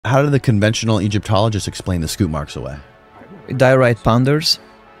how do the conventional Egyptologists explain the scoop marks away? Diorite pounders.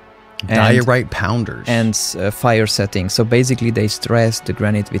 Diorite pounders. And fire setting. So basically they stress the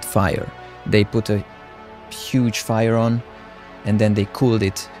granite with fire. They put a huge fire on, and then they cooled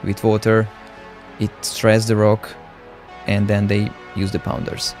it with water. It stressed the rock, and then they use the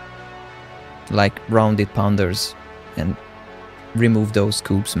pounders, like rounded pounders, and remove those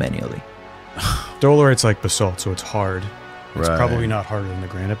scoops manually. Dolerite's like basalt, so it's hard. It's Right. probably not harder than the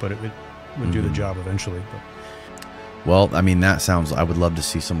granite, but it would do the job eventually. But. Well, I mean, that sounds... I would love to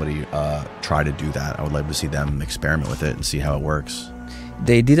see somebody try to do that. I would love to see them experiment with it and see how it works.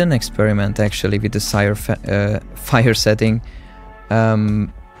 They did an experiment actually with the fire setting,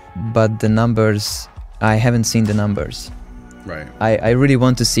 but the numbers, I haven't seen the numbers. Right. I really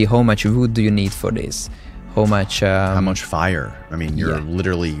want to see how much wood do you need for this, how much fire. I mean, you're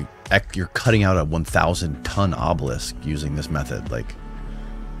literally... You're cutting out a 1,000-ton obelisk using this method. Like,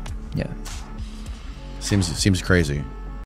 yeah. Seems crazy.